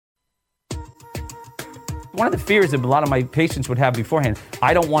One of the fears that a lot of my patients would have beforehand,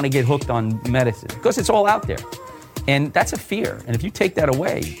 I don't want to get hooked on medicine, because it's all out there. And that's a fear. And if you take that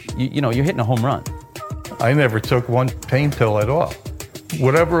away, you're hitting a home run. I never took one pain pill at all.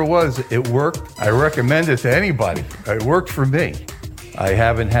 Whatever it was, it worked. I recommend it to anybody. It worked for me. I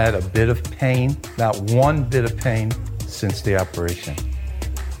haven't had a bit of pain, not one bit of pain, since the operation.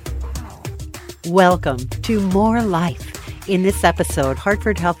 Welcome to More Life. In this episode,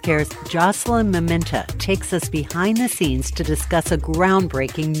 Hartford Healthcare's Jocelyn Mementa takes us behind the scenes to discuss a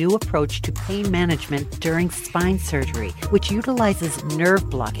groundbreaking new approach to pain management during spine surgery, which utilizes nerve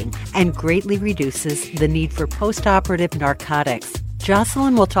blocking and greatly reduces the need for postoperative narcotics.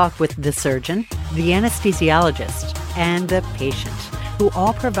 Jocelyn will talk with the surgeon, the anesthesiologist, and the patient, who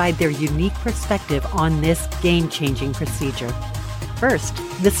all provide their unique perspective on this game-changing procedure. First,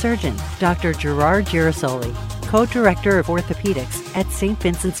 the surgeon, Dr. Gerard Girasoli, co-director of orthopedics at St.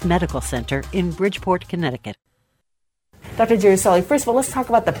 Vincent's Medical Center in Bridgeport, Connecticut. Dr. Girasoli, first of all, let's talk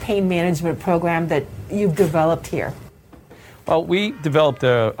about the pain management program that you've developed here. Well, we developed,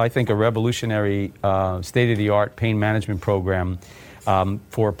 I think, a revolutionary state-of-the-art pain management program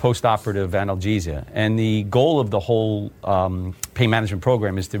for postoperative analgesia. And the goal of the whole pain management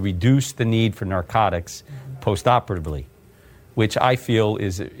program is to reduce the need for narcotics postoperatively, which I feel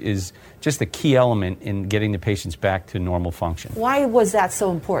is just a key element in getting the patients back to normal function. Why was that so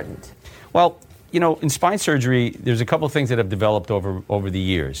important? Well, in spine surgery, there's a couple of things that have developed over the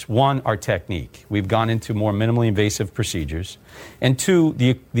years. One, our technique. We've gone into more minimally invasive procedures. And two,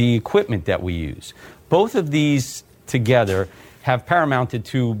 the equipment that we use. Both of these together have paramounted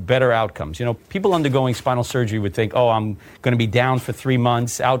to better outcomes. People undergoing spinal surgery would think, I'm going to be down for 3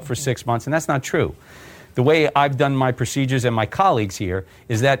 months, out for 6 months, and that's not true. The way I've done my procedures and my colleagues here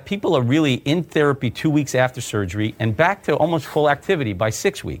is that people are really in therapy 2 weeks after surgery and back to almost full activity by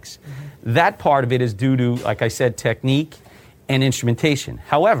 6 weeks. Mm-hmm. That part of it is due to, like I said, technique and instrumentation.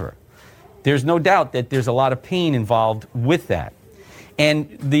 However, there's no doubt that there's a lot of pain involved with that.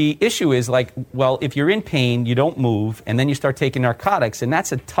 And the issue is if you're in pain, you don't move, and then you start taking narcotics, and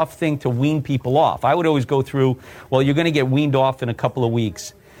that's a tough thing to wean people off. I would always go through, you're going to get weaned off in a couple of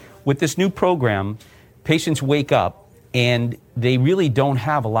weeks. With this new program, patients wake up and they really don't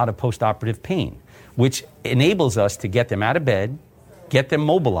have a lot of postoperative pain, which enables us to get them out of bed, get them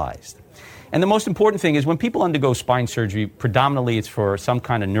mobilized. And the most important thing is when people undergo spine surgery, predominantly it's for some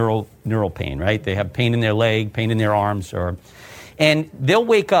kind of neural pain, right? They have pain in their leg, pain in their arms, and they'll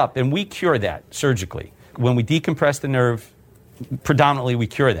wake up and we cure that surgically. When we decompress the nerve, predominantly we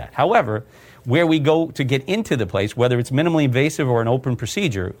cure that. However, where we go to get into the place, whether it's minimally invasive or an open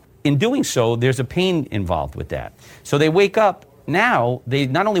procedure, in doing so, there's a pain involved with that. So they wake up now, they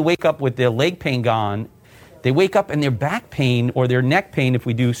not only wake up with their leg pain gone, they wake up and their back pain or their neck pain, if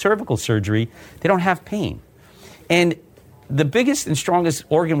we do cervical surgery, they don't have pain. And the biggest and strongest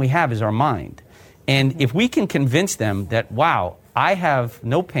organ we have is our mind. And if we can convince them that, wow, I have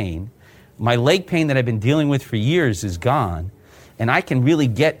no pain, my leg pain that I've been dealing with for years is gone, and I can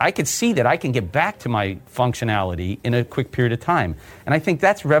see that I can get back to my functionality in a quick period of time. And I think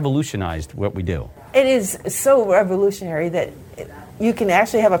that's revolutionized what we do. It is so revolutionary that you can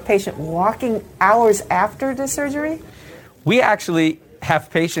actually have a patient walking hours after the surgery? We actually have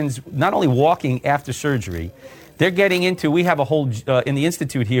patients not only walking after surgery, we have a whole, in the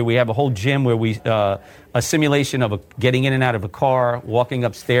Institute here, we have a whole gym where a simulation of getting in and out of a car, walking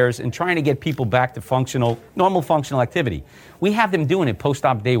upstairs, and trying to get people back to normal functional activity. We have them doing it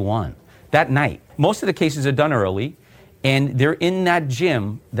post-op day one, that night. Most of the cases are done early, and they're in that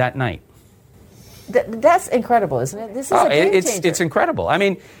gym that night. That's incredible, isn't it? This is a game changer. It's incredible. I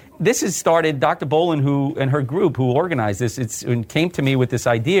mean, this has started, Dr. Bolin and her group who organized this, came to me with this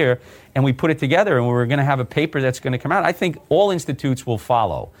idea, and we put it together, and we're going to have a paper that's going to come out. I think all institutes will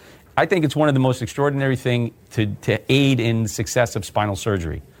follow. I think it's one of the most extraordinary things to aid in the success of spinal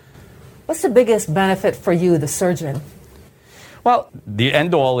surgery. What's the biggest benefit for you, the surgeon? Well, the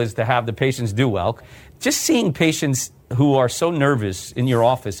end all is to have the patients do well. Just seeing patients who are so nervous in your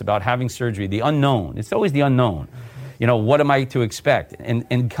office about having surgery, the unknown, it's always the unknown. What am I to expect?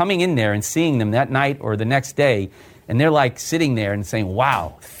 And coming in there and seeing them that night or the next day, and they're like sitting there and saying,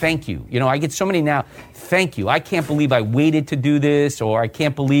 wow, thank you. I get so many now, thank you. I can't believe I waited to do this, or I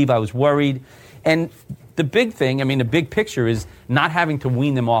can't believe I was worried. And the big thing, the big picture is not having to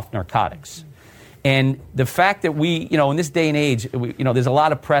wean them off narcotics. And the fact that we, in this day and age, there's a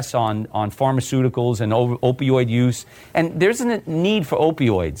lot of press on pharmaceuticals and opioid use, and there's a need for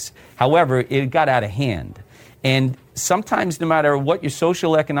opioids. However, it got out of hand. And sometimes, no matter what your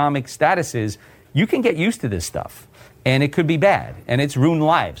social economic status is, you can get used to this stuff, and it could be bad, and it's ruined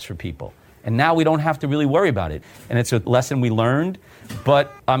lives for people. And now we don't have to really worry about it. And it's a lesson we learned.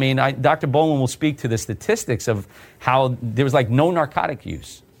 But, I mean, Dr. Bolin will speak to the statistics of how there was like no narcotic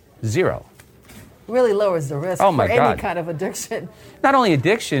use. Zero. Really lowers the risk Oh my for God. any kind of addiction. Not only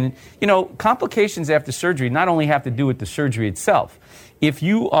addiction, you know, complications after surgery not only have to do with the surgery itself. If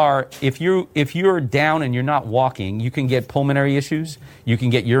you're down and you're not walking, you can get pulmonary issues, you can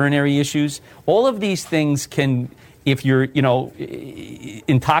get urinary issues. All of these things can, if you're, you know,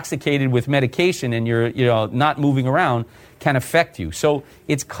 intoxicated with medication and you're, you know, not moving around, can affect you. So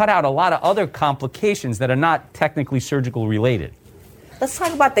it's cut out a lot of other complications that are not technically surgical related. Let's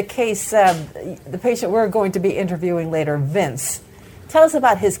talk about the case, the patient we're going to be interviewing later, Vince. Tell us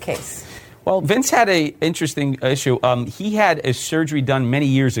about his case. Well, Vince had an interesting issue. He had a surgery done many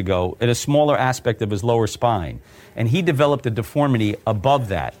years ago at a smaller aspect of his lower spine, and he developed a deformity above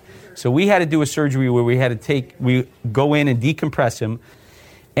that. So we had to do a surgery where we go in and decompress him,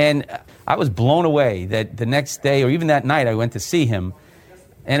 and I was blown away that the next day or even that night I went to see him,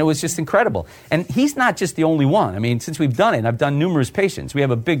 and it was just incredible. And he's not just the only one. I mean, since we've done it, I've done numerous patients. We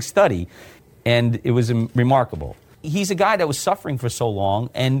have a big study, and it was remarkable. He's a guy that was suffering for so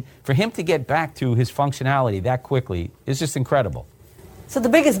long, and for him to get back to his functionality that quickly is just incredible. So the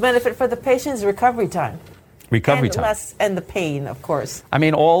biggest benefit for the patient is recovery time. Recovery and time. And the pain, of course. I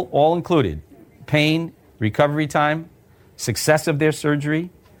mean, all included. Pain, recovery time, success of their surgery,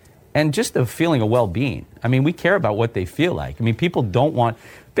 and just the feeling of well-being. I mean, we care about what they feel like. I mean, people don't want...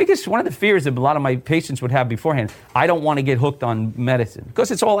 One of the fears that a lot of my patients would have beforehand, I don't want to get hooked on medicine, because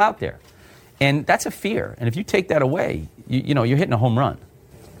it's all out there. And that's a fear. And if you take that away, you know, you're hitting a home run.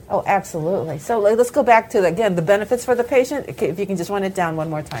 Oh, absolutely. So let's go back to, again, the benefits for the patient. If you can just run it down one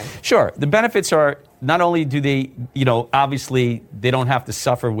more time. Sure. The benefits are not only do they, you know, obviously they don't have to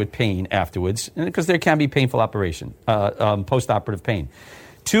suffer with pain afterwards, because there can be painful operation, post-operative pain.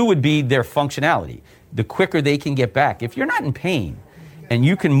 Two would be their functionality. The quicker they can get back. If you're not in pain and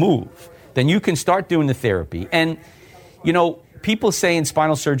you can move, then you can start doing the therapy. And, you know, people say in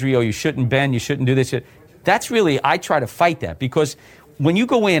spinal surgery, oh, you shouldn't bend, you shouldn't do this. That's really, I try to fight that, because when you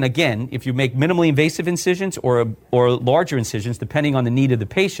go in, again, if you make minimally invasive incisions or larger incisions, depending on the need of the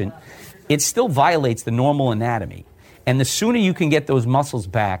patient, it still violates the normal anatomy. And the sooner you can get those muscles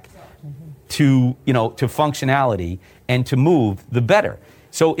back to, you know, to functionality and to move, the better.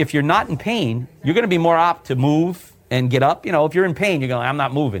 So if you're not in pain, you're going to be more apt to move and get up. You know, if you're in pain, you're going, I'm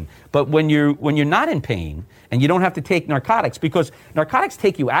not moving. But when you're not in pain and you don't have to take narcotics, because narcotics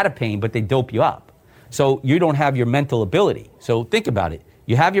take you out of pain, but they dope you up. So you don't have your mental ability. So think about it.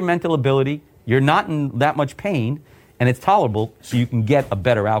 You have your mental ability, you're not in that much pain, and it's tolerable, so you can get a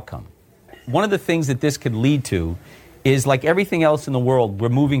better outcome. One of the things that this could lead to is, like everything else in the world, we're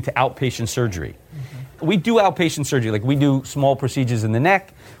moving to outpatient surgery. We do outpatient surgery, like we do small procedures in the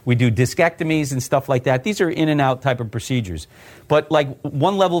neck, we do discectomies and stuff like that. These are in and out type of procedures. But like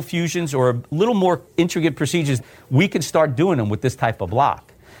one-level fusions or a little more intricate procedures, we can start doing them with this type of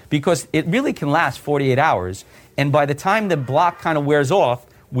block, because it really can last 48 hours. And by the time the block kind of wears off,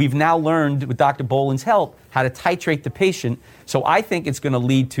 we've now learned, with Dr. Bolin's help, how to titrate the patient. So I think it's going to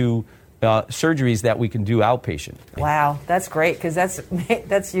lead to surgeries that we can do outpatient. Wow, that's great, because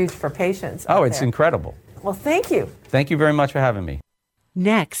that's huge for patients. Oh, it's incredible. Well, thank you. Thank you very much for having me.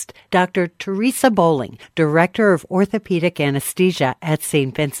 Next, Dr. Teresa Bowling, Director of Orthopedic Anesthesia at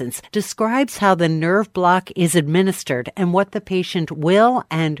St. Vincent's, describes how the nerve block is administered and what the patient will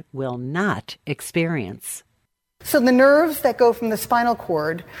and will not experience. So the nerves that go from the spinal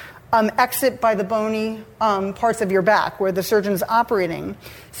cord exit by the bony parts of your back where the surgeon's operating.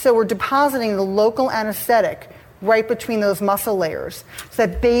 So we're depositing the local anesthetic right between those muscle layers, so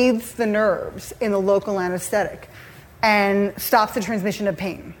that bathes the nerves in the local anesthetic and stops the transmission of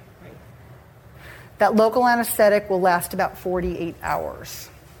pain. That local anesthetic will last about 48 hours.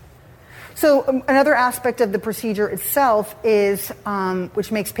 So another aspect of the procedure itself is,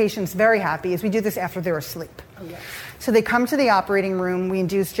 which makes patients very happy, is we do this after they're asleep. Oh, yes. So they come to the operating room, we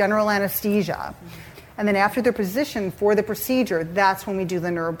induce general anesthesia, and then after they're positioned for the procedure, that's when we do the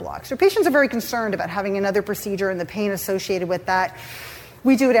nerve block. So patients are very concerned about having another procedure and the pain associated with that.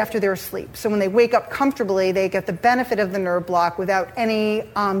 We do it after they're asleep. So when they wake up comfortably, they get the benefit of the nerve block without any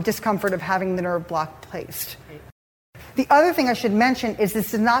discomfort of having the nerve block placed. The other thing I should mention is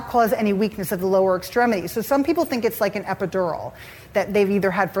this does not cause any weakness of the lower extremity. So some people think it's like an epidural that they've either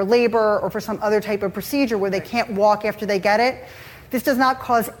had for labor or for some other type of procedure where they can't walk after they get it. This does not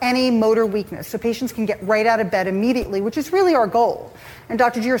cause any motor weakness. So patients can get right out of bed immediately, which is really our goal. And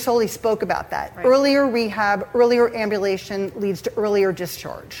Dr. Girasoli spoke about that. Right. Earlier rehab, earlier ambulation leads to earlier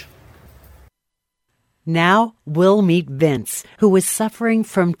discharge. Now we'll meet Vince, who was suffering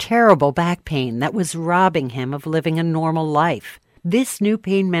from terrible back pain that was robbing him of living a normal life. This new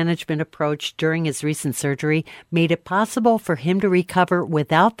pain management approach during his recent surgery made it possible for him to recover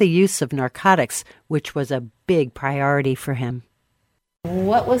without the use of narcotics, which was a big priority for him.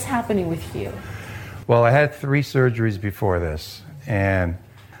 What was happening with you? Well, I had 3 surgeries before this, and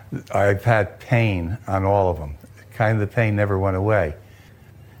I've had pain on all of them. Kind of the pain never went away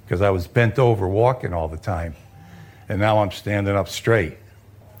because I was bent over walking all the time, and now I'm standing up straight.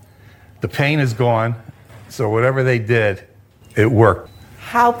 The pain is gone, so whatever they did, it worked.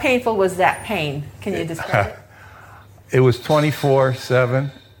 How painful was that pain? Can you describe it? It was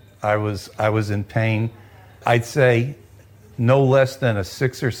 24/7. I was in pain. I'd say no less than a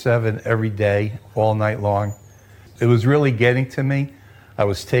 6 or 7 every day, all night long. It was really getting to me. I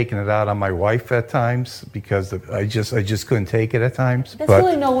was taking it out on my wife at times because I just couldn't take it at times. There's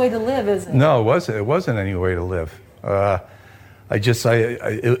really no way to live, is it? No, it wasn't. It wasn't any way to live.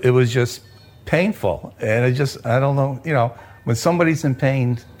 It was just painful, and I don't know. You know, when somebody's in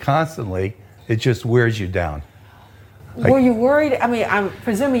pain constantly, it just wears you down. Were you worried? I mean, I'm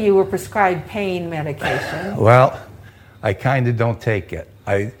presuming you were prescribed pain medication. Well, I kind of don't take it.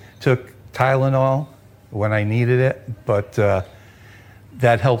 I took Tylenol when I needed it, but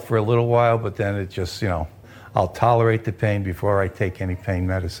that helped for a little while, but then it just, I'll tolerate the pain before I take any pain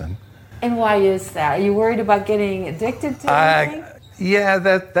medicine. And why is that? Are you worried about getting addicted to anything? Yeah,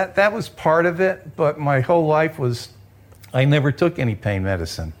 that was part of it, but my whole life was, I never took any pain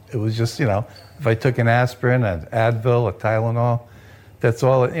medicine. It was just, if I took an aspirin, an Advil, a Tylenol, that's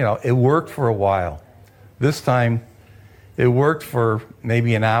all, it worked for a while. This time, it worked for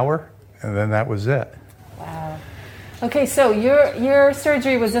maybe an hour, and then that was it. Wow. Okay, so your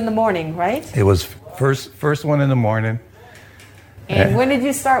surgery was in the morning, right? It was first one in the morning. And when did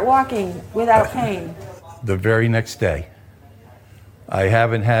you start walking without pain? The very next day. I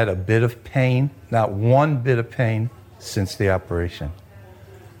haven't had a bit of pain, not one bit of pain, since the operation.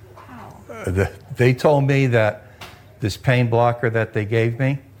 Wow. They told me that this pain blocker that they gave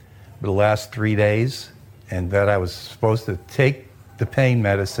me for the last 3 days, and that I was supposed to take the pain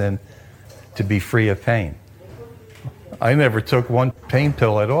medicine to be free of pain. I never took one pain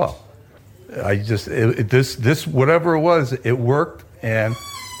pill at all. This whatever it was, it worked, and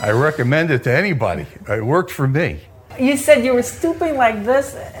I recommend it to anybody. It worked for me. You said you were stooping like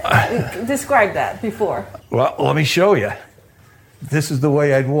this. Describe that before. Well, let me show you. This is the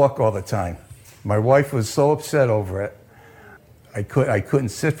way I'd walk all the time. My wife was so upset over it. I couldn't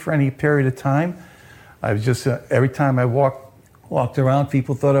sit for any period of time. I was just every time I walked around,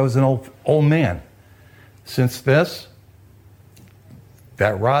 people thought I was an old man. Since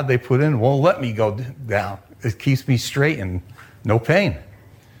that rod they put in won't let me go down. It keeps me straight and no pain.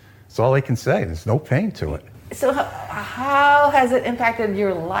 That's all I can say. There's no pain to it. So how has it impacted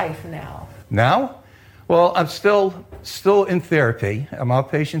your life now? Now? Well, I'm still in therapy. I'm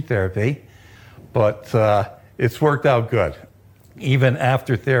outpatient therapy, but it's worked out good. Even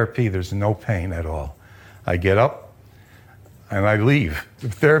after therapy, there's no pain at all. I get up and I leave. The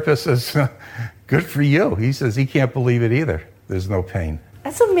therapist says, good for you. He says he can't believe it either. There's no pain.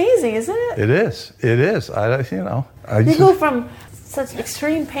 That's amazing, isn't it? It is. It is. You go from such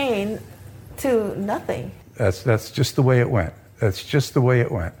extreme pain to nothing. That's just the way it went. That's just the way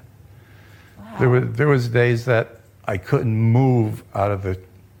it went. Wow. There was days that I couldn't move out of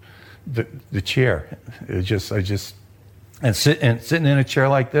the chair. Sitting in a chair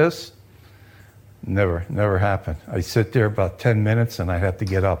like this, never happened. I sit there about 10 minutes and I'd have to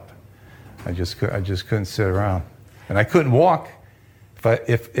get up. I just couldn't sit around, and I couldn't walk.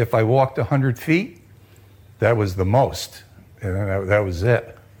 If I walked 100 feet, that was the most, and that was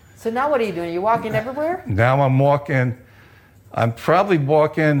it. So now what are you doing? Are you walking everywhere? Now I'm probably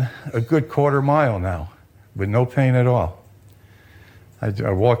walking a good quarter mile now with no pain at all. I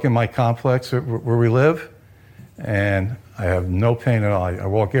walk in my complex where we live, and I have no pain at all. I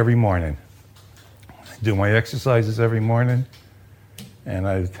walk every morning. I do my exercises every morning, and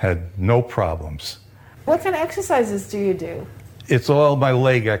I've had no problems. What kind of exercises do you do? It's all my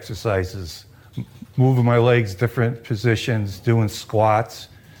leg exercises, moving my legs different positions, doing squats,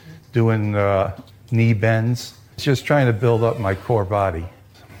 doing knee bends, just trying to build up my core body.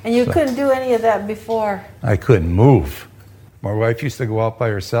 And you couldn't do any of that before? I couldn't move. My wife used to go out by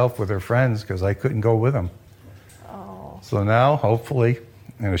herself with her friends because I couldn't go with them. Oh. So now, hopefully,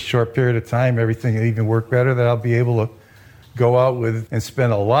 in a short period of time, everything will even work better, that I'll be able to go out with and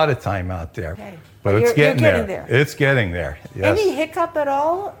spend a lot of time out there. Okay. But it's getting there. It's getting there. Yes. Any hiccup at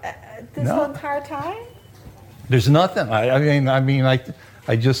all whole entire time? There's nothing.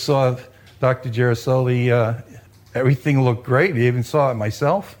 I just saw Dr. Girasoli, everything looked great. He even saw it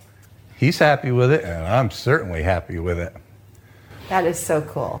myself. He's happy with it, and I'm certainly happy with it. That is so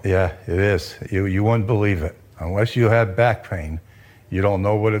cool. Yeah, it is. You wouldn't believe it. Unless you have back pain, you don't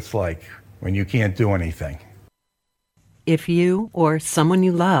know what it's like when you can't do anything. If you or someone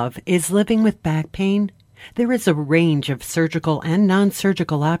you love is living with back pain, there is a range of surgical and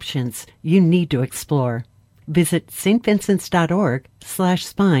non-surgical options you need to explore. Visit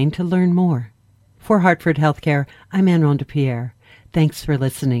stvincents.org/spine to learn more. For Hartford Healthcare, I'm Anne Ronde-Pierre. Thanks for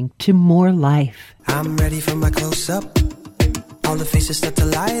listening to More Life. I'm ready for my close-up. All the faces start to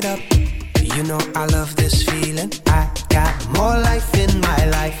light up. You know I love this feeling. I got more life in my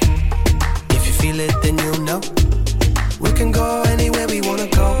life. If you feel it, then you know. We can go anywhere we wanna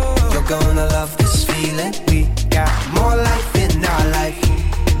go. You're gonna love this feeling. We got more life in our life.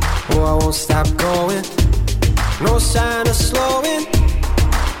 Oh, I won't stop going. No sign of slowing.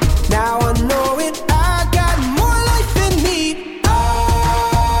 Now I know it. I got more life in me.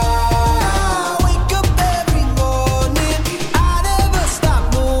 I wake up every morning. I never stop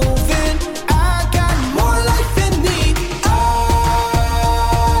moving. I got more life in me. I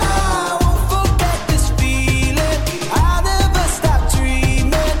won't forget this feeling. I never stop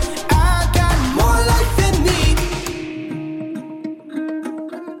dreaming. I got more life in me.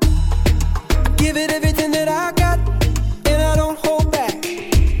 I give it everything that I got, and I don't hold back.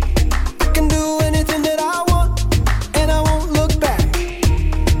 I can do anything that I want, and I won't look back.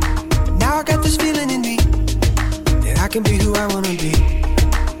 Now I got this feeling in me that I can be who I wanna be.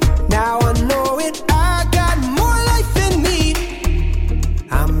 Now I know it. I got more life in me.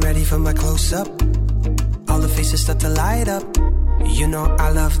 I'm ready for my close-up. All the faces start to light up. You know I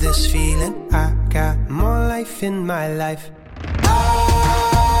love this feeling. I got more life in my life.